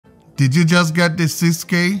Did you just get the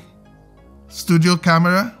 6K studio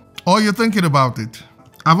camera? Or you're thinking about it?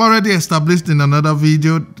 I've already established in another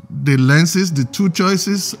video the lenses, the two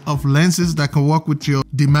choices of lenses that can work with your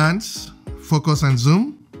demands, focus and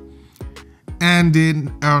zoom, and they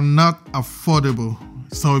are not affordable.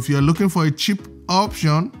 So if you're looking for a cheap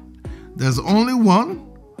option, there's only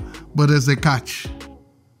one, but there's a catch.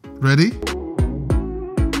 Ready?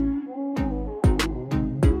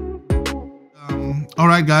 All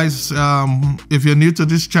right, guys, if you're new to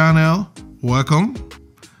this channel, welcome.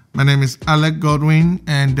 My name is Alec Godwin,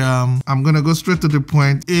 and I'm gonna go straight to the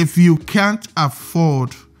point. If you can't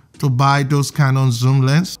afford to buy those Canon zoom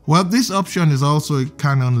lens, well, this option is also a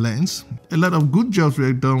Canon lens. A lot of good jobs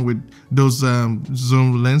were done with those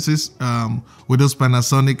zoom lenses, with those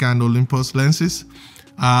Panasonic and Olympus lenses.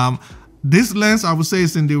 This lens, I would say,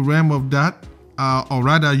 is in the realm of that, or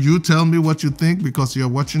rather, you tell me what you think because you're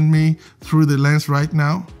watching me through the lens right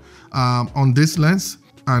now on this lens.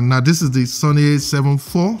 And now this is the Sony A7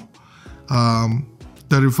 IV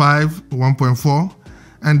 35 1.4,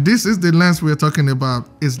 and this is the lens we're talking about.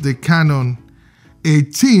 It's the Canon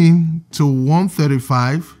 18 to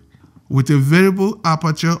 135 with a variable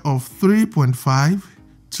aperture of 3.5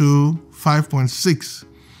 to 5.6.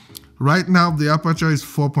 Right now the aperture is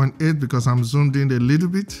 4.8 because I'm zoomed in a little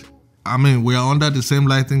bit. I mean, we are under the same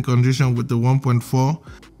lighting condition with the 1.4.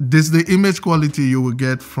 This is the image quality you will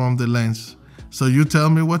get from the lens. So you tell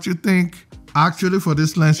me what you think. Actually, for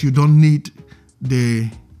this lens, you don't need the...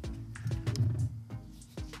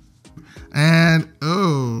 And,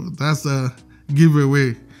 oh, that's a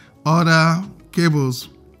giveaway. Other cables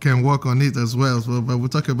can work on it as well. So, but we'll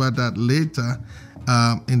talk about that later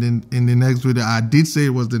in the next video. I did say it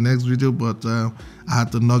was the next video, but I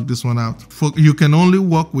had to knock this one out. You can only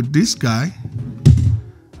work with this guy.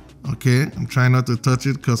 Okay, I'm trying not to touch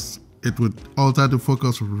it because it would alter the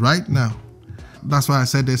focus right now. That's why I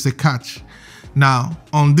said there's a catch. Now,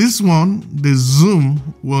 on this one, the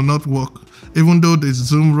zoom will not work, even though the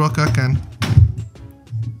zoom rocker can.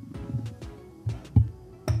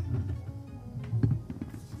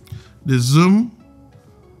 The zoom,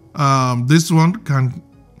 this one can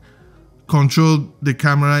control the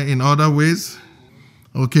camera in other ways.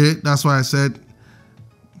 Okay, that's why I said,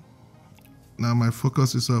 now my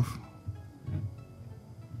focus is off.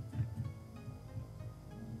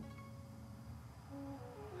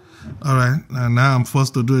 All right, and now I'm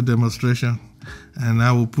forced to do a demonstration, and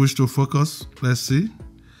I will push to focus. Let's see,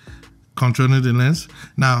 controlling the lens.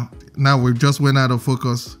 Now we just went out of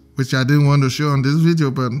focus, which I didn't want to show on this video,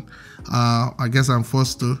 but I guess I'm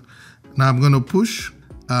forced to. Now I'm going to push.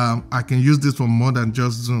 I can use this for more than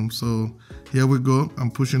just zoom. So here we go. I'm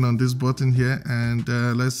pushing on this button here, and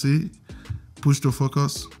let's see, push to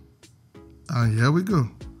focus. And here we go.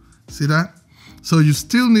 See that? So you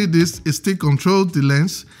still need this. It still controls the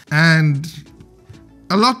lens and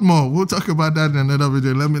a lot more. We'll talk about that in another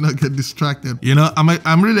video. Let me not get distracted. You know,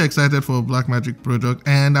 I'm really excited for a Blackmagic project,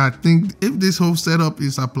 and I think if this whole setup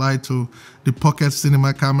is applied to the pocket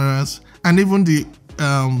cinema cameras and even the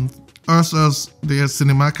Ursa's, the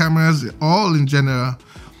cinema cameras, all in general,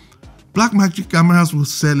 Blackmagic cameras will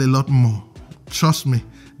sell a lot more. Trust me,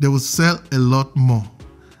 they will sell a lot more.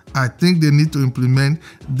 I think they need to implement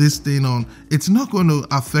this thing on. It's not going to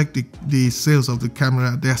affect the sales of the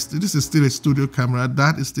camera. This is still a studio camera.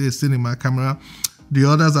 That is still a cinema camera. The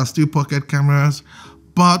others are still pocket cameras.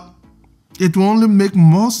 But it will only make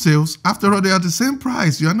more sales. After all, they are the same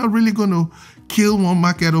price. You're not really going to kill one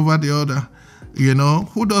market over the other. You know,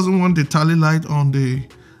 who doesn't want the tally light on the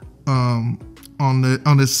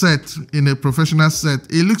set, in a professional set?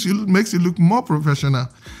 It makes it look more professional.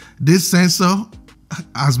 This sensor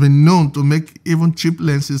has been known to make even cheap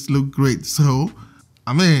lenses look great. So,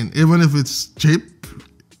 I mean, even if it's cheap,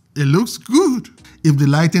 it looks good. If the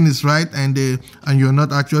lighting is right and you're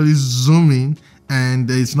not actually zooming and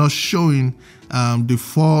it's not showing the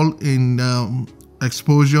fall in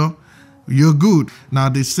exposure, you're good. Now,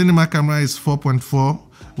 the cinema camera is 4.4,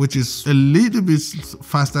 which is a little bit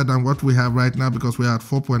faster than what we have right now because we're at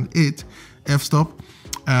 4.8 f-stop.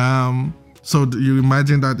 So you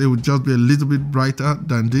imagine that it would just be a little bit brighter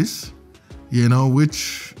than this, you know,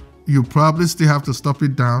 which you probably still have to stop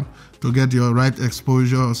it down to get your right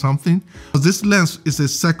exposure or something. This lens is a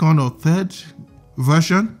second or third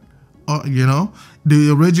version, you know. The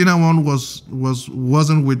original one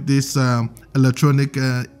wasn't with this electronic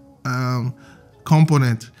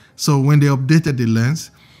component. So when they updated the lens,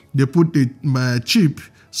 they put the chip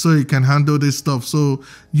so it can handle this stuff. So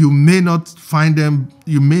you may not find them,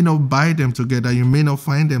 you may not buy them together, you may not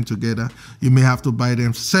find them together, you may have to buy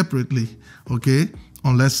them separately, okay?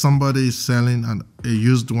 unless somebody is selling a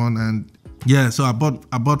used one. And yeah, so I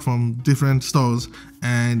bought from different stores,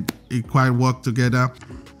 and it quite worked together.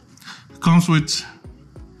 Comes with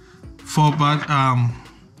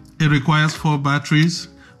it requires 4 batteries,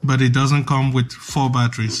 but it doesn't come with 4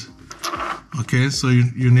 batteries. Okay, so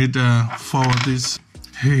you need 4 of these.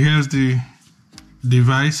 Here's the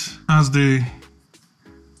device, has the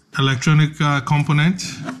electronic component,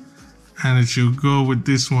 and it should go with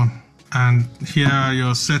this one. And here are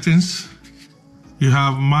your settings. You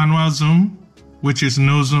have manual zoom, which is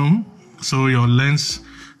no zoom, so your lens,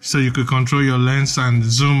 so you could control your lens and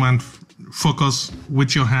zoom and focus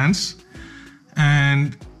with your hands.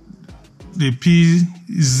 And the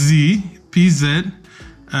PZ,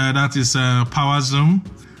 that is power zoom,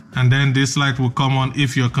 and then this light will come on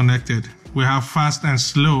if you're connected. We have fast and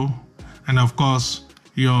slow, and of course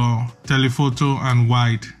your telephoto and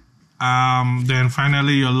wide. Then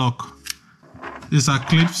finally your lock. These are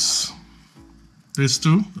clips. These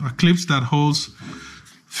two are clips that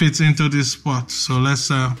fits into this spot. So let's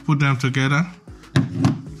put them together.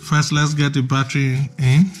 First, let's get the battery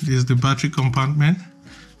in. This is the battery compartment,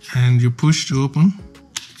 and you push to open.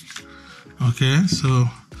 Okay, so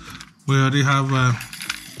we already have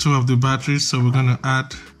 2 of the batteries, so we're gonna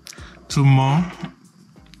add 2 more.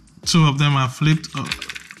 2 of them are flipped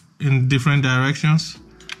in different directions.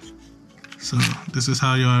 So this is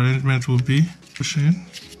how your arrangement will be. Push in.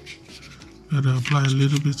 Gotta apply a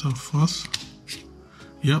little bit of force.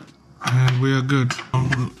 Yep, and we are good.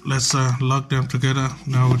 Let's lock them together.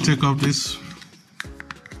 Now we'll take up this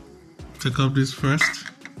first,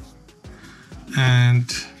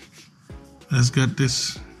 and let's get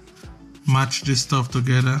this, match this stuff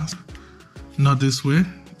together. Not this way,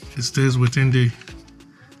 it stays within the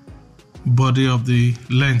body of the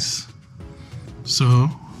lens. So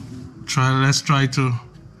let's try to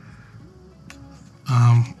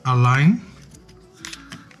align.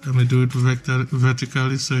 Let me do it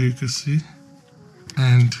vertically so you can see.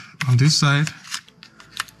 And on this side,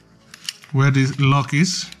 where the lock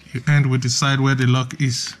is, you end with the side where the lock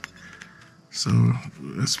is. So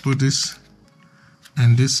let's put this,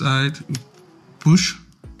 and this side, push.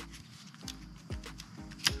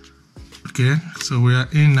 Okay, so we are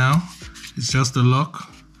in now. It's just a lock.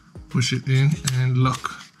 Push it in and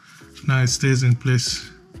lock. Now it stays in place.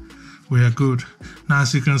 We are good. Now,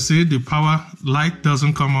 as you can see, the power light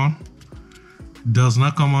doesn't come on. Does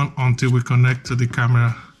not come on until we connect to the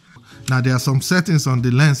camera. Now, there are some settings on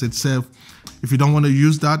the lens itself. If you don't want to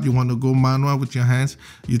use that, you want to go manual with your hands,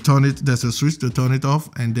 you turn it, there's a switch to turn it off,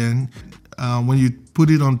 and then when you put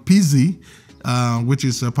it on PZ, which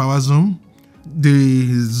is a power zoom,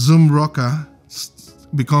 the zoom rocker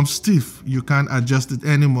becomes stiff. You can't adjust it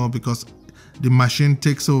anymore because the machine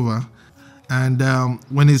takes over. And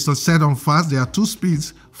when it's set on fast, there are 2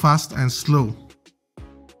 speeds, fast and slow.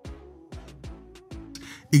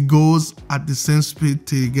 It goes at the same speed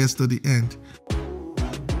till it gets to the end.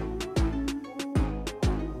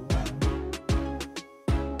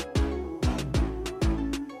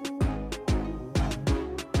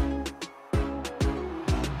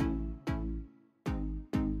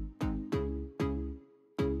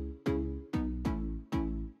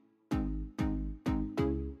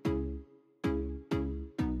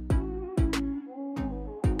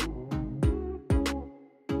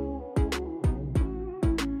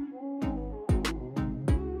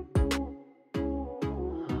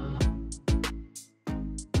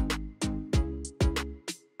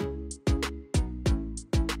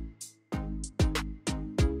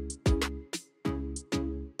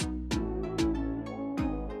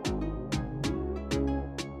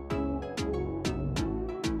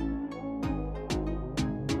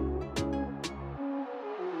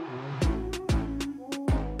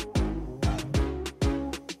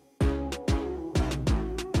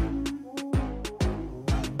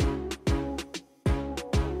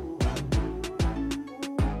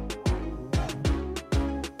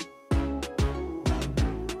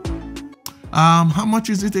 How much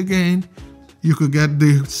is it again? You could get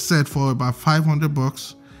the set for about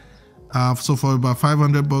 $500. So for about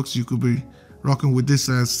 $500, you could be rocking with this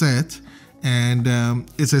set, and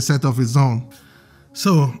it's a set of its own.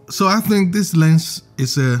 So I think this lens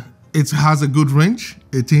it has a good range,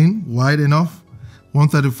 18 wide enough,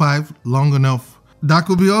 135 long enough. That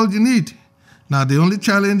could be all you need. Now the only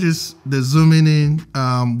challenge is the zooming in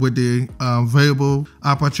with the variable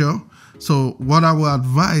aperture. So what I will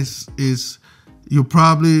advise is you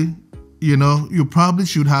probably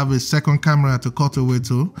should have a second camera to cut away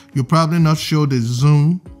to. You probably not show the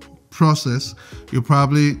zoom process. You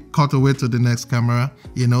probably cut away to the next camera,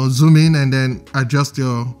 zoom in and then adjust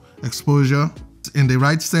your exposure. in the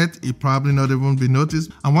right set, it probably not even be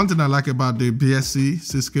noticed. And one thing I like about the BSC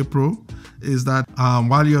 6K Pro is that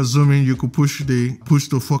while you're zooming, you could push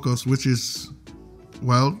to focus, which is,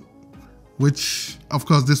 well, which of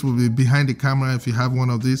course this will be behind the camera if you have one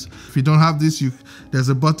of these. If you don't have this, there's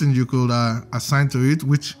a button you could assign to it,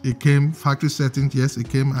 which it came factory settings. Yes, it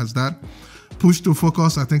came as that. Push to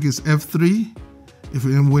focus, I think it's F3.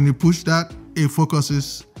 When you push that, it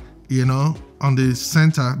focuses, you know, on the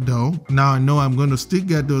center though. Now I know I'm going to still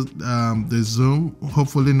get those the zoom,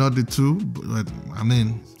 hopefully not the 2, but I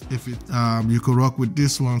mean, if it you could rock with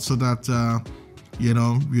this one so that you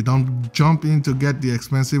know, you don't jump in to get the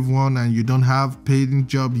expensive one and you don't have paid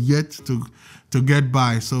job yet to get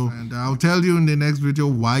by. So, and I'll tell you in the next video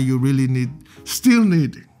why you really still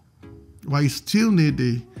need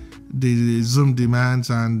the zoom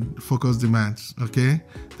demands and focus demands. Okay,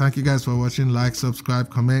 thank you guys for watching. Like,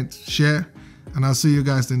 subscribe, comment, share, and I'll see you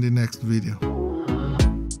guys in the next video.